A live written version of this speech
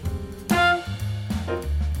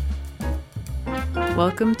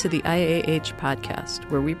Welcome to the IAH podcast,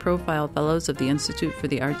 where we profile fellows of the Institute for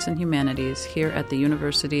the Arts and Humanities here at the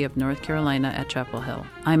University of North Carolina at Chapel Hill.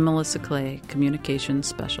 I'm Melissa Clay, Communications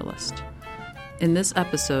Specialist. In this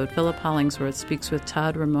episode, Philip Hollingsworth speaks with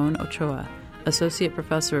Todd Ramon Ochoa, Associate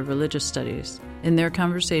Professor of Religious Studies. In their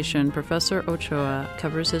conversation, Professor Ochoa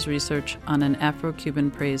covers his research on an Afro-Cuban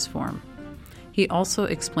praise form. He also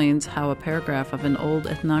explains how a paragraph of an old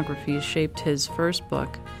ethnography shaped his first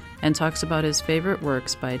book, and talks about his favorite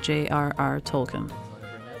works by J.R.R. Tolkien.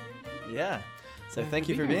 Yeah, so thank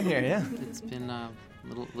you for being here, yeah. It's been a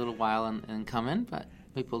little while in coming, but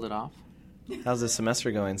we pulled it off. How's the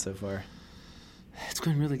semester going so far? It's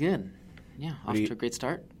going really good. Yeah, off to a great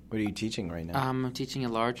start. What are you teaching right now? I'm teaching a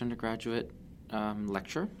large undergraduate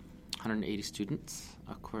lecture, 180 students,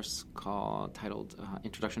 a course titled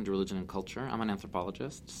Introduction to Religion and Culture. I'm an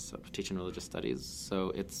anthropologist, so teaching religious studies,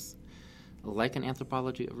 so it's like an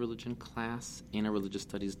anthropology of religion class in a religious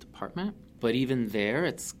studies department. But even there,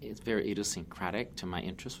 it's very idiosyncratic to my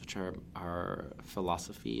interests, which are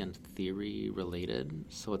philosophy and theory related.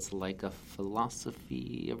 So it's like a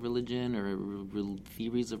philosophy of religion or a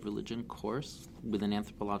theories of religion course with an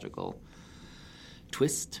anthropological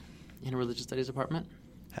twist in a religious studies department.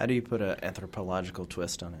 How do you put an anthropological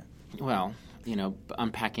twist on it? Well,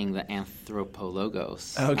 unpacking the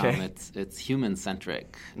anthropologos. Okay. It's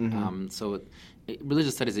human-centric. Mm-hmm. So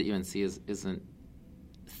religious studies at UNC isn't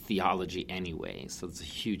theology anyway. So there's a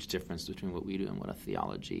huge difference between what we do and what a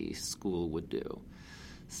theology school would do.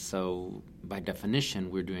 So by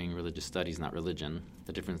definition, we're doing religious studies, not religion.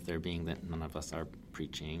 The difference there being that none of us are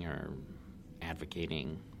preaching or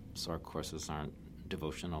advocating. So our courses aren't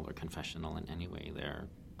devotional or confessional in any way. They're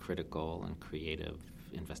critical and creative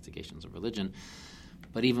investigations of religion.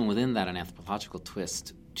 But even within that, an anthropological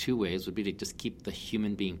twist, two ways would be to just keep the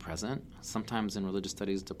human being present. Sometimes in religious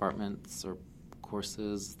studies departments or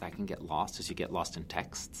courses, that can get lost as you get lost in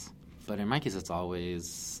texts. But in my case, it's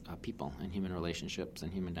always people and human relationships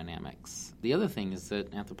and human dynamics. The other thing is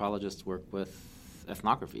that anthropologists work with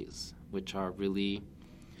ethnographies, which are really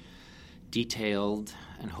detailed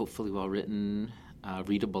and hopefully well-written,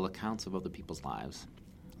 readable accounts of other people's lives.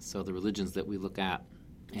 So the religions that we look at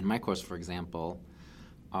in my course, for example,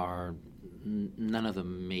 are none of the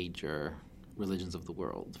major religions of the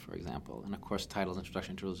world, for example. In a course titled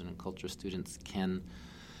Introduction to Religion and Culture, students can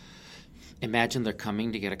imagine they're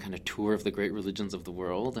coming to get a kind of tour of the great religions of the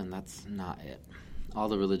world, and that's not it. All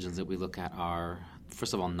the religions that we look at are,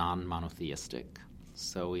 first of all, non-monotheistic,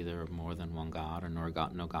 so either more than one god or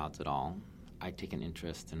no gods at all. I take an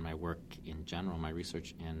interest in my work in general, my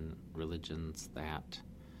research in religions that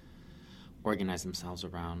organize themselves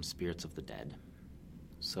around spirits of the dead.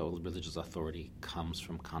 So religious authority comes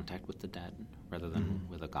from contact with the dead rather than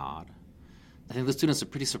with a god. I think the students are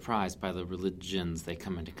pretty surprised by the religions they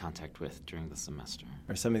come into contact with during the semester.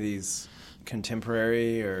 Are some of these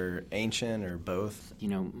contemporary or ancient or both?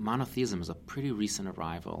 Monotheism is a pretty recent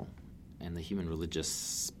arrival in the human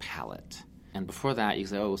religious palette. And before that, you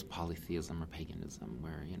say, it was polytheism or paganism,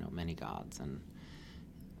 where, many gods. And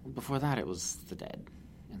before that, it was the dead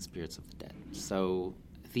and spirits of the dead. So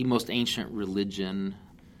the most ancient religion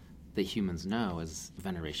that humans know is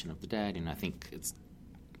veneration of the dead. I think it's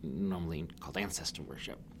normally called ancestor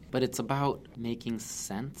worship. But it's about making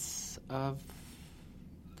sense of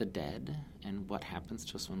the dead and what happens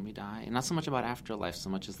to us when we die. And not so much about afterlife, so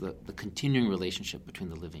much as the continuing relationship between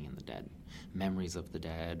the living and the dead. Memories of the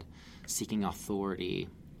dead, seeking authority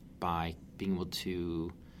by being able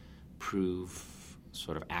to prove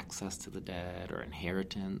sort of access to the dead or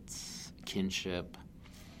inheritance, kinship.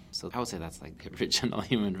 So I would say that's like the original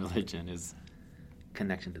human religion is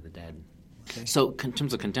connection to the dead. Okay. So in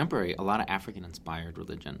terms of contemporary, a lot of African-inspired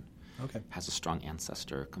religion Okay. has a strong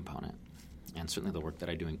ancestor component. And certainly the work that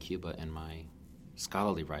I do in Cuba in my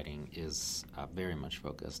scholarly writing is very much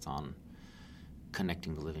focused on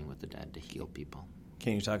connecting the living with the dead to heal people.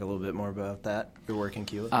 Can you talk a little bit more about that, your work in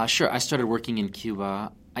Cuba? Sure. I started working in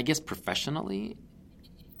Cuba, I guess professionally,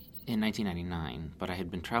 in 1999, but I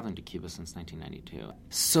had been traveling to Cuba since 1992.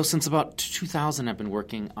 So since about 2000, I've been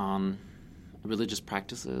working on religious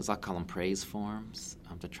practices. I call them praise forms,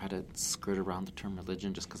 to try to skirt around the term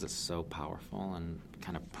religion just because it's so powerful and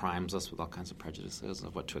kind of primes us with all kinds of prejudices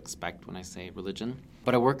of what to expect when I say religion.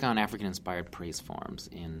 But I work on African-inspired praise forms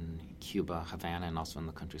in Cuba, Havana, and also in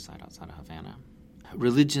the countryside outside of Havana.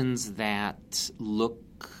 Religions that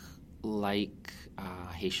look like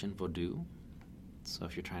Haitian Vodou. So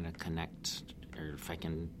if you're trying to connect, or if I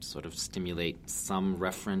can sort of stimulate some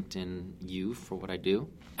referent in you for what I do.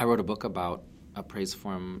 I wrote a book about a praise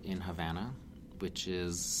form in Havana, which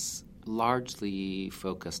is largely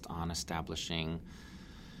focused on establishing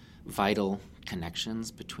vital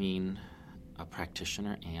connections between a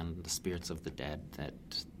practitioner and the spirits of the dead that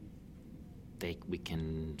we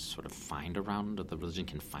can sort of find around, or the religion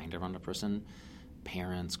can find around a person.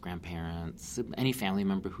 Parents, grandparents, any family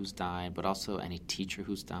member who's died, but also any teacher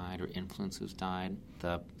who's died or influence who's died.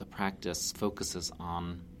 The practice focuses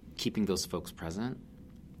on keeping those folks present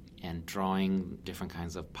and drawing different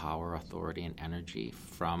kinds of power, authority, and energy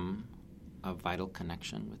from a vital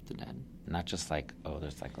connection with the dead. Not just like, oh,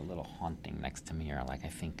 there's like a little haunting next to me, or like I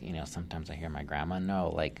think, sometimes I hear my grandma.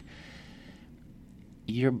 No, like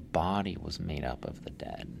your body was made up of the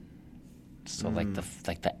dead. So like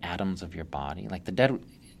the atoms of your body, like the dead,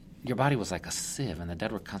 your body was like a sieve, and the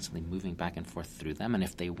dead were constantly moving back and forth through them. And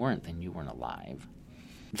if they weren't, then you weren't alive.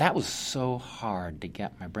 That was so hard to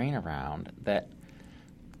get my brain around that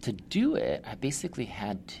to do it, I basically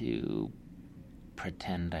had to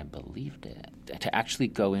pretend I believed it, to actually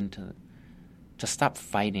to stop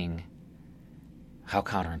fighting how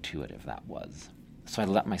counterintuitive that was. So I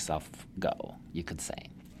let myself go, you could say.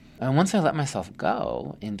 And once I let myself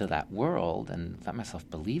go into that world and let myself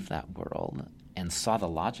believe that world and saw the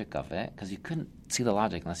logic of it, because you couldn't see the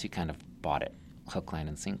logic unless you kind of bought it, hook, line,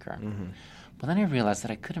 and sinker. Mm-hmm. But then I realized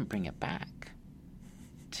that I couldn't bring it back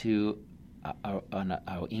to an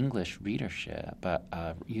English readership,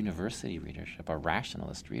 a university readership, a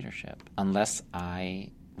rationalist readership, unless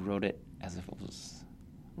I wrote it as if it was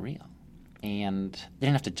real. And I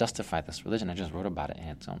didn't have to justify this religion. I just wrote about it in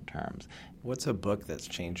its own terms. What's a book that's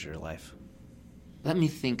changed your life? Let me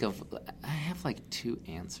think of... I have like two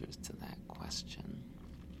answers to that question.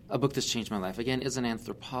 A book that's changed my life, again, as an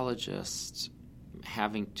anthropologist,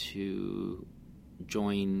 having to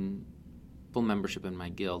join full membership in my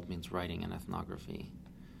guild means writing an ethnography,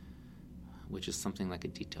 which is something like a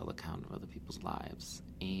detailed account of other people's lives.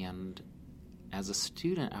 And as a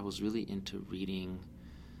student, I was really into reading...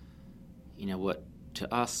 what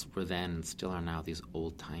to us were then and still are now these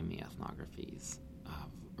old-timey ethnographies of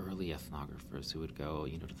early ethnographers who would go,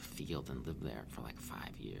 to the field and live there for like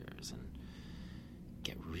 5 years and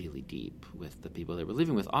get really deep with the people they were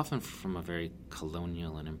living with, often from a very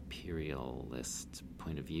colonial and imperialist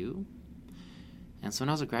point of view. And so when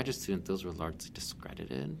I was a graduate student, those were largely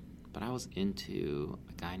discredited. But I was into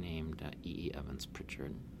a guy named E. Evans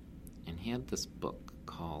Pritchard, and he had this book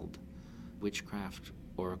called Witchcraft,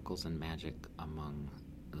 Oracles, and Magic Among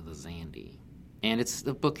the Zandi. And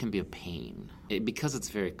the book can be a pain because it's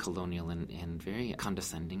very colonial and very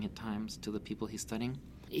condescending at times to the people he's studying.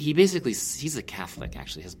 He's a Catholic,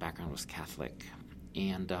 actually. His background was Catholic.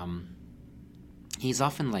 And he's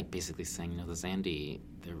often basically saying, the Zandi,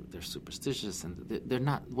 they're superstitious, and they're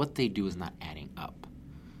not, what they do is not adding up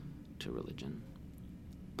to religion.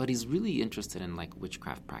 But he's really interested in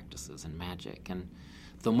witchcraft practices and magic. And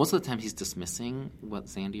though most of the time he's dismissing what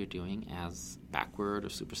Zandi are doing as backward or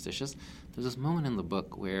superstitious, there's this moment in the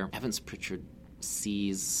book where Evans Pritchard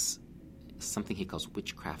sees something he calls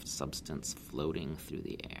witchcraft substance floating through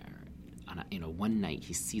the air. One night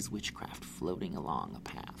he sees witchcraft floating along a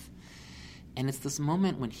path. And it's this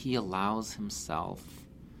moment when he allows himself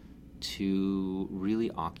to really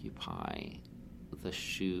occupy the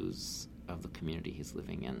shoes of the community he's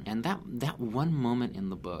living in. And that one moment in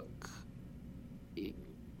the book,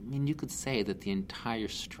 you could say that the entire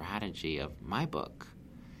strategy of my book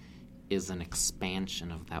is an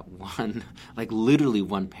expansion of that one, literally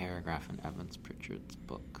one paragraph in Evans Pritchard's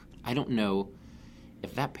book. I don't know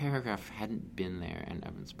if that paragraph hadn't been there in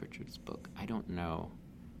Evans Pritchard's book. I don't know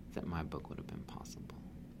that my book would have been possible.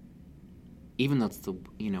 Even though it's the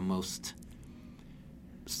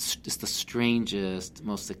it's the strangest,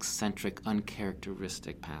 most eccentric,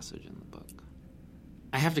 uncharacteristic passage in the book.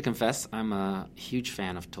 I have to confess, I'm a huge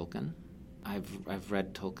fan of Tolkien. I've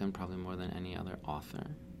read Tolkien probably more than any other author.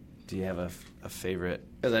 Do you have a favorite?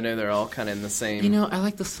 Because I know they're all kind of in the same... I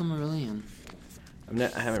like the Silmarrillion.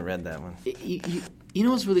 I haven't read that one.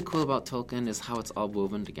 What's really cool about Tolkien is how it's all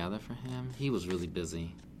woven together for him. He was really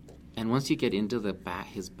busy. And once you get into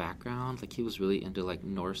his background, he was really into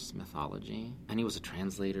Norse mythology, and he was a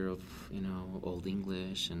translator of Old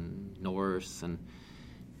English and Norse, and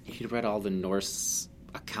he'd read all the Norse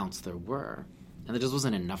accounts there were, and there just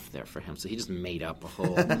wasn't enough there for him. So he just made up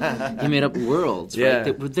he made up worlds,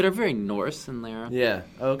 right? That are very Norse in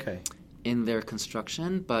in their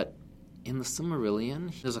construction, but in the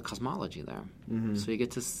Silmarillion, there's a cosmology there. Mm-hmm. So you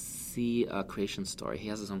get to see a creation story. He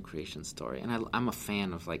has his own creation story. And I'm a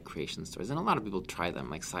fan of creation stories. And a lot of people try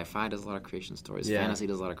them. Sci-fi does a lot of creation stories. Yeah. Fantasy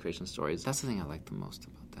does a lot of creation stories. That's the thing I like the most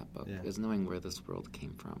about that book, is knowing where this world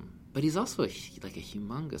came from. But he's also a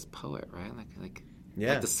humongous poet, right?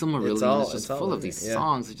 Yeah. Like the Silmarrillion is just full of these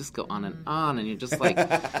songs that just go on, and you're just like,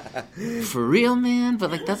 for real, man? But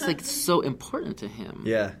like that's like so important to him.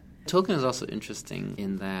 Yeah. Tolkien is also interesting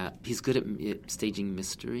in that he's good at staging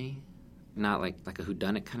mystery, not like a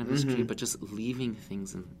whodunit kind of mystery, but just leaving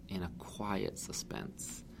things in a quiet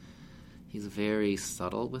suspense. He's very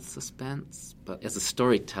subtle with suspense, but as a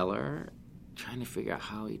storyteller, trying to figure out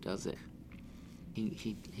how he does it.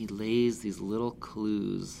 He lays these little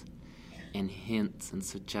clues and hints and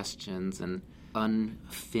suggestions and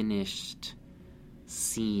unfinished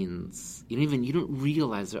scenes. You don't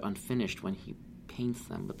realize they're unfinished when he paints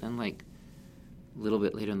them, but then like a little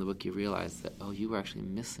bit later in the book you realize that, oh, you were actually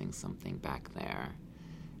missing something back there.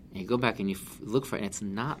 And you go back and you look for it and it's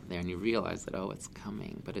not there, and you realize that, oh, it's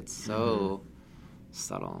coming, but it's so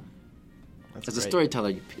subtle. That's As great. a storyteller,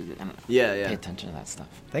 you pay attention to that stuff.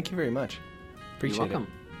 Thank you very much. Appreciate You're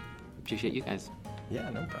welcome. Appreciate you guys. it. Yeah,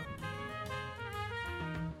 no problem.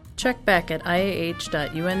 Check back at iah.unc.edu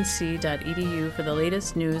for the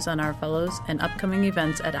latest news on our fellows and upcoming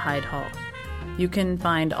events at Hyde Hall. You can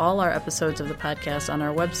find all our episodes of the podcast on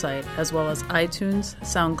our website, as well as iTunes,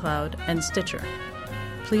 SoundCloud, and Stitcher.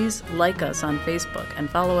 Please like us on Facebook and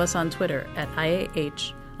follow us on Twitter at IAH_UNC.